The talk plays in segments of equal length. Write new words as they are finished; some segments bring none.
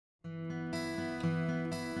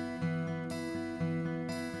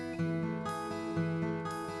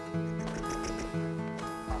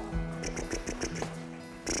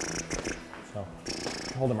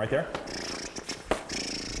Hold him right there.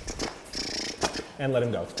 And let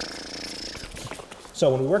him go.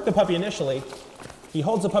 So when we work the puppy initially, he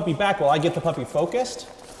holds the puppy back while I get the puppy focused.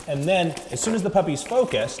 And then as soon as the puppy's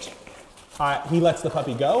focused, he lets the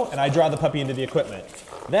puppy go and I draw the puppy into the equipment.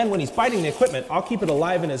 Then when he's biting the equipment, I'll keep it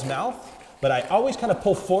alive in his mouth, but I always kind of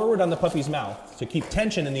pull forward on the puppy's mouth to keep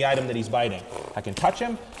tension in the item that he's biting. I can touch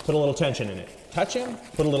him, put a little tension in it. Touch him,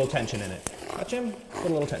 put a little tension in it. Touch him, put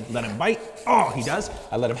a little tension. Let him bite. Oh, he does.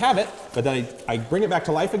 I let him have it, but then I bring it back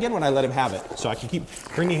to life again when I let him have it. So I can keep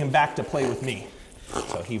bringing him back to play with me.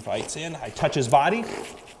 So he bites in, I touch his body.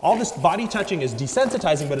 All this body touching is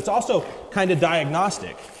desensitizing, but it's also kind of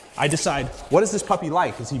diagnostic. I decide, what is this puppy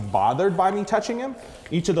like? Is he bothered by me touching him?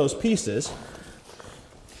 Each of those pieces.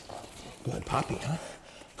 Good puppy, huh?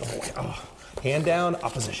 Good boy. Oh. Hand down,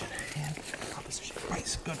 opposition. Hand, opposition.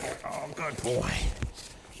 Nice. Good boy. Oh, good boy.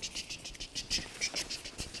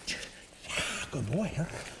 Good boy, huh?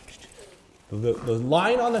 The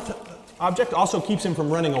line on the object also keeps him from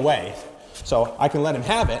running away. So I can let him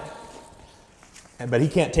have it, but he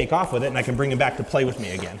can't take off with it, and I can bring him back to play with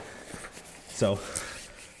me again. So,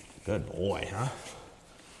 good boy, huh?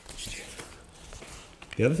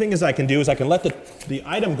 The other thing I can do is I can let the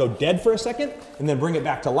item go dead for a second and then bring it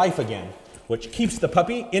back to life again, which keeps the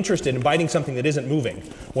puppy interested in biting something that isn't moving.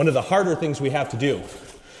 One of the harder things we have to do.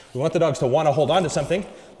 We want the dogs to want to hold on to something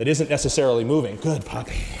that isn't necessarily moving. Good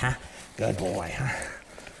puppy, huh? Good boy, huh?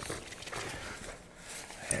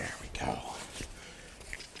 There we go.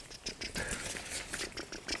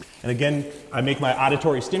 And again, I make my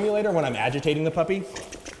auditory stimulator when I'm agitating the puppy.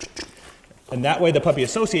 And that way the puppy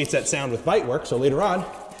associates that sound with bite work, so later on,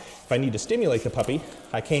 if I need to stimulate the puppy,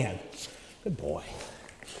 I can. Good boy.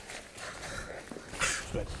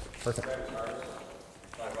 Good, perfect.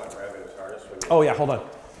 Oh yeah, hold on.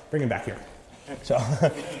 Bring him back here. So,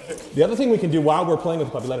 the other thing we can do while we're playing with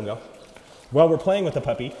the puppy, let him go. While we're playing with the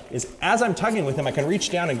puppy is as I'm tugging with him, I can reach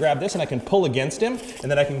down and grab this and I can pull against him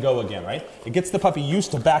and then I can go again, right? It gets the puppy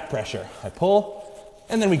used to back pressure. I pull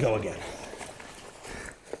and then we go again.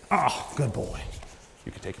 Oh, good boy.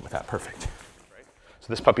 You can take him with that, perfect. So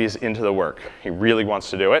this puppy is into the work. He really wants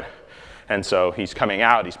to do it. And so he's coming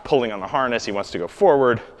out, he's pulling on the harness, he wants to go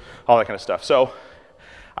forward, all that kind of stuff. So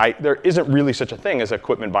there isn't really such a thing as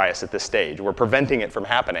equipment bias at this stage. We're preventing it from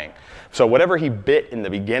happening. So whatever he bit in the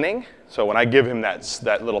beginning, so when I give him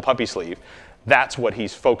that little puppy sleeve, that's what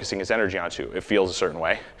he's focusing his energy onto. It feels a certain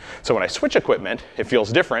way. So when I switch equipment, it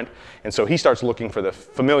feels different, and so he starts looking for the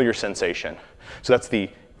familiar sensation. So that's the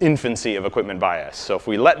infancy of equipment bias. So if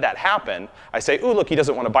we let that happen, I say, ooh, look, he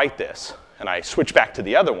doesn't want to bite this, and I switch back to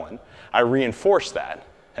the other one, I reinforce that.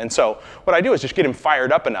 And so what I do is just get him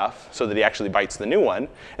fired up enough so that he actually bites the new one,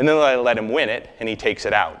 and then I let him win it, and he takes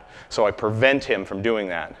it out. So I prevent him from doing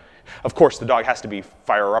that. Of course, the dog has to be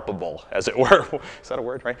fire-upable, as it were. Is that a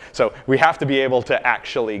word, right? So we have to be able to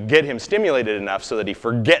actually get him stimulated enough so that he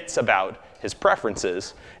forgets about his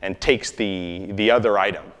preferences and takes the other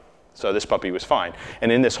item. So this puppy was fine.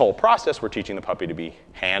 And in this whole process, we're teaching the puppy to be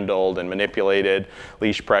handled and manipulated,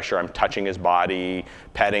 leash pressure. I'm touching his body,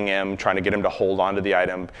 petting him, trying to get him to hold onto the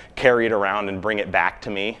item, carry it around and bring it back to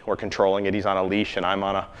me. We're controlling it. He's on a leash and I'm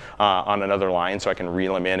on another line, so I can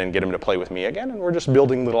reel him in and get him to play with me again. And we're just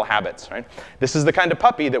building little habits, right? This is the kind of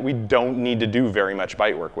puppy that we don't need to do very much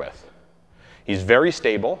bite work with. He's very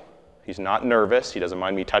stable. He's not nervous. He doesn't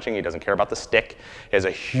mind me touching. He doesn't care about the stick. He has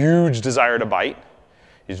a huge desire to bite.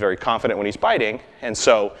 He's very confident when he's biting, and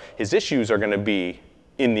so his issues are going to be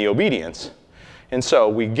in the obedience. And so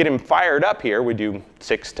we get him fired up here. We do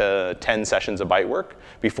 6 to 10 sessions of bite work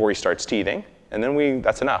before he starts teething, and then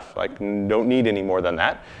that's enough. Like, don't need any more than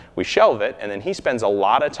that. We shelve it, and then he spends a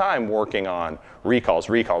lot of time working on recalls,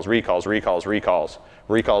 recalls, recalls, recalls, recalls,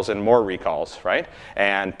 recalls, and more recalls, right?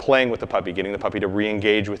 And playing with the puppy, getting the puppy to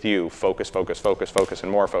re-engage with you, focus, focus, focus, focus,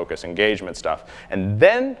 and more focus, engagement stuff. And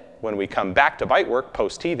then when we come back to bite work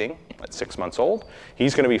post-teething at 6 months old,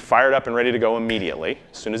 he's going to be fired up and ready to go immediately.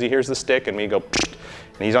 As soon as he hears the stick and we go,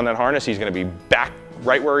 and he's on that harness, he's going to be back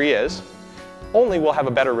right where he is. Only we'll have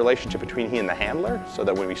a better relationship between he and the handler, so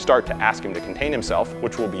that when we start to ask him to contain himself,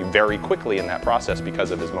 which will be very quickly in that process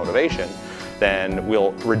because of his motivation, then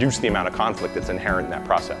we'll reduce the amount of conflict that's inherent in that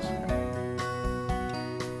process.